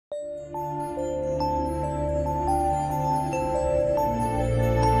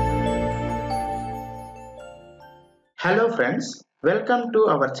Hello friends, welcome to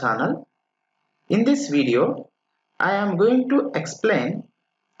our channel. In this video, I am going to explain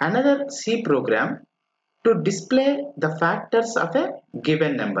another C program to display the factors of a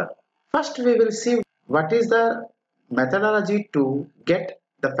given number. First, we will see what is the methodology to get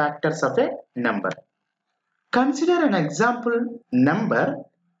the factors of a number. Consider an example number.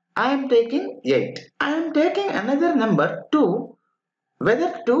 I am taking 8. I am taking another number 2,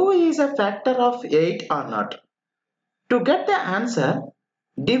 whether 2 is a factor of 8 or not. To get the answer,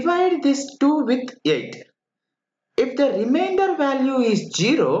 divide this 2 with 8. If the remainder value is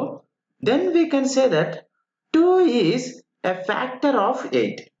 0, then we can say that 2 is a factor of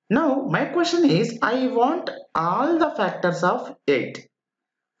 8. Now my question is, I want all the factors of 8.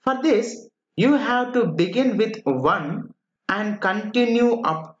 For this, you have to begin with 1 and continue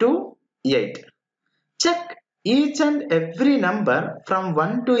up to 8. Check each and every number from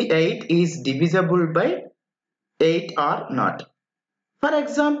 1 to 8 is divisible by 8 or not. For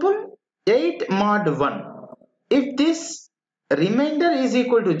example, 8 mod 1. If this remainder is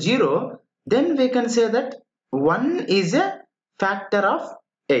equal to 0, then we can say that 1 is a factor of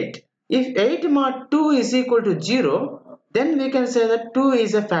 8. If 8 mod 2 is equal to 0, then we can say that 2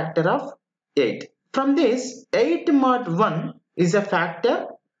 is a factor of 8. From this, 8 mod 1 is a factor,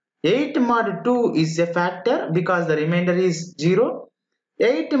 8 mod 2 is a factor because the remainder is 0.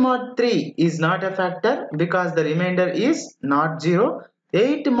 8 mod 3 is not a factor because the remainder is not 0.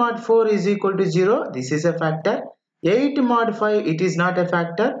 8 mod 4 is equal to 0. This is a factor. 8 mod 5 it is not a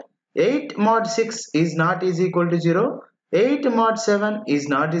factor. 8 mod 6 is not is equal to 0. 8 mod 7 is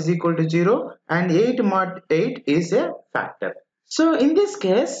not is equal to 0. And 8 mod 8 is a factor. So in this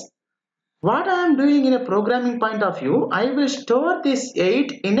case, what I am doing in a programming point of view, I will store this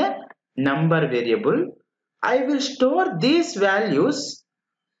 8 in a number variable. I will store these values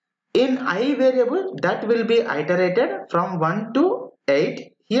in I variable that will be iterated from 1 to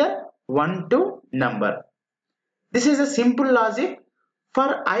 8, here 1 to number. This is a simple logic.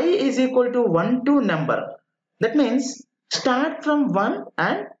 For I is equal to 1 to number. That means start from 1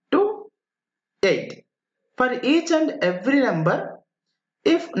 and to 8. For each and every number,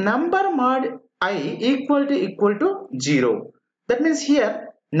 if number mod I equal to 0, that means here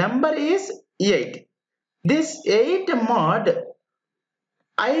number is 8. This 8 mod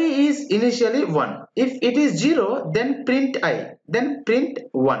I is initially 1. If it is 0, then print I, then print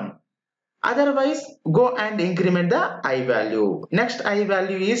 1. Otherwise, go and increment the I value. Next I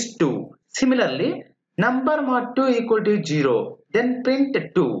value is 2. Similarly, number mod 2 equal to 0, then print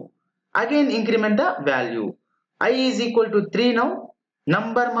 2. Again increment the value. I is equal to 3 now.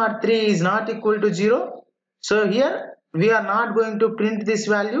 Number mod 3 is not equal to 0. So here we are not going to print this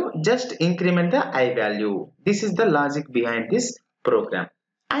value, just increment the I value. This is the logic behind this program.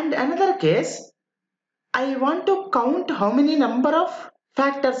 And another case, I want to count how many number of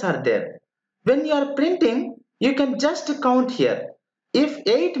factors are there. When you are printing, you can just count here. If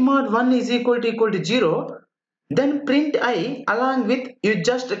 8 mod 1 is equal to 0, then print I along with you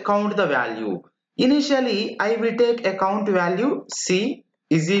just count the value. Initially, I will take a count value C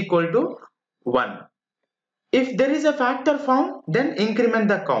is equal to 1. If there is a factor found, then increment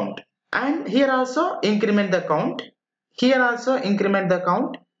the count. And here also increment the count. Here also increment the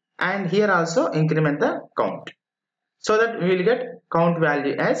count, and here also increment the count, so that we will get count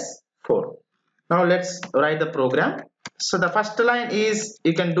value as 4. Now let's write the program. So the first line is,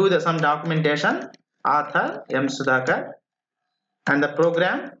 you can do some documentation, author M. Sudhakar, and the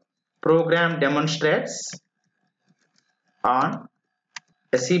program demonstrates on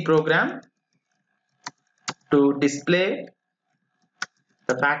a C program to display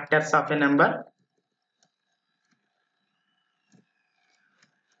the factors of a number.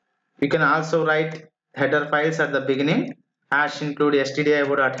 You can also write header files at the beginning, hash include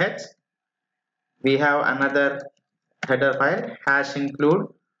stdio.h. We have another header file, hash include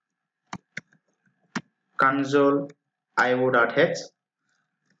console.io.h.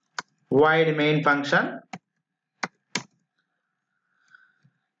 void main function.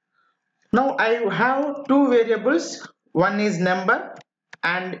 Now I have two variables, one is number,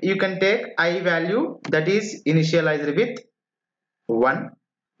 and you can take I value that is initialized with 1.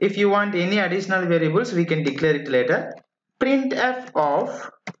 If you want any additional variables, we can declare it later. Printf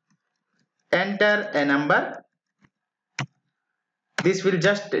of enter a number. This will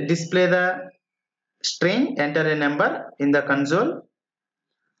just display the string enter a number in the console.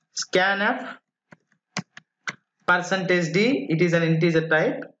 Scanf %d, it is an integer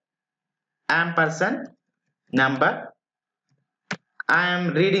type, ampersand number. I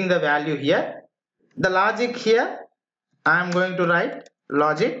am reading the value here. The logic here, I am going to write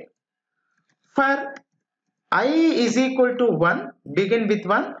logic for I is equal to 1, begin with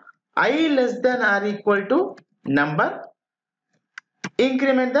 1, I less than or equal to number,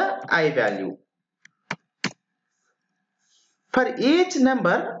 increment the I value. For each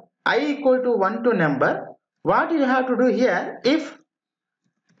number I equal to 1 to number, what you have to do here, if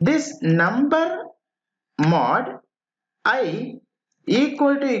this number mod I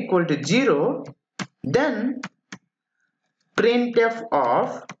equal to 0, then printf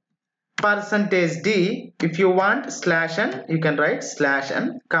of percentage d, if you want slash n, you can write slash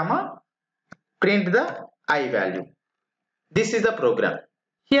n, comma, print the I value. This is the program.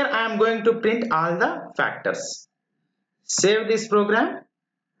 Here I am going to print all the factors. Save this program.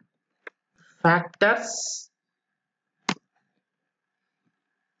 Factors.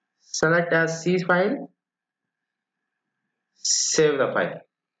 Select as C file. Save the file.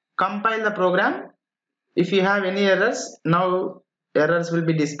 Compile the program. If you have any errors, now errors will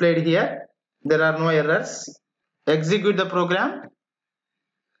be displayed here. There are no errors. Execute the program.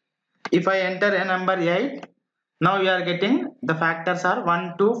 If I enter a number 8, now we are getting the factors are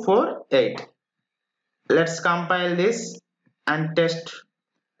 1, 2, 4, 8. Let's compile this and test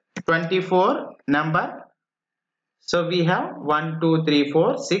 24 number. So we have 1, 2, 3,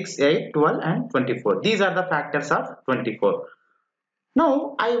 4, 6, 8, 12 and 24. These are the factors of 24.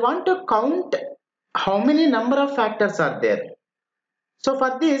 Now I want to count how many number of factors are there. So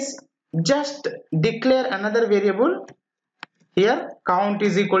for this, just declare another variable. Here count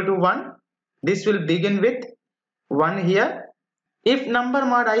is equal to 1. This will begin with 1 here. If number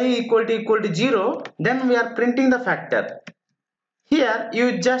mod I equal to 0, then we are printing the factor. Here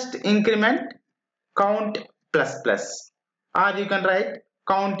you just increment count plus plus, or you can write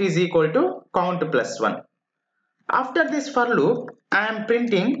count is equal to count plus 1. After this for loop, I am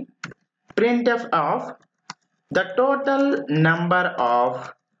printing printf of the total number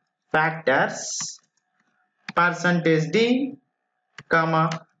of factors percentage d, comma,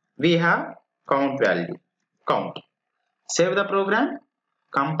 we have count value, count. Save the program,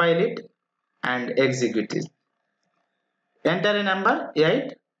 compile it and execute it. Enter a number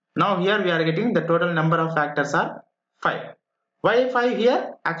 8. Now here we are getting the total number of factors are 5. Why 5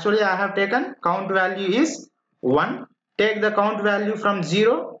 here? Actually I have taken count value is 1. Take the count value from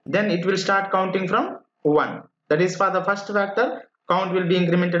 0, then it will start counting from 1. That is for the first factor, count will be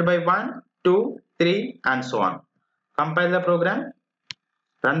incremented by 1, 2, 3 and so on. Compile the program,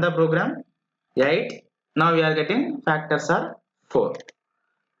 run the program, 8. Now we are getting factors are 4.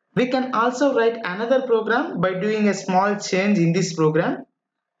 We can also write another program by doing a small change in this program.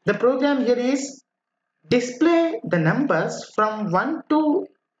 The program here is display the numbers from 1 to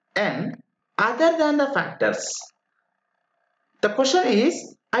n other than the factors. The question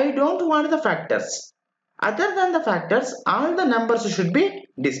is, I don't want the factors. Other than the factors, all the numbers should be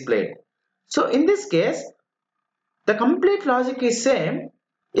displayed. So in this case, the complete logic is same.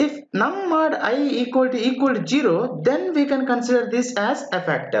 If num mod I equal to 0, then we can consider this as a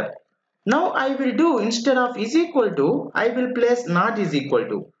factor. Now I will do, instead of is equal to, I will place not is equal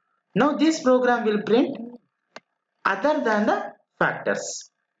to. Now this program will print other than the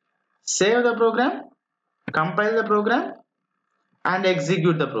factors. Save the program, compile the program and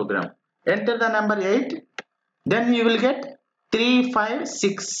execute the program. Enter the number 8, then you will get 3, 5,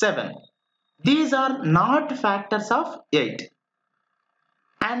 6, 7. These are not factors of 8.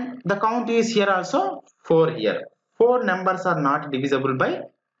 And the count is here also 4 here. 4 numbers are not divisible by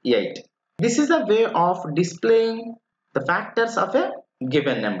 8. This is a way of displaying the factors of a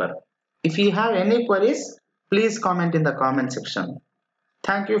given number. If you have any queries, please comment in the comment section.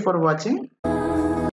 Thank you for watching.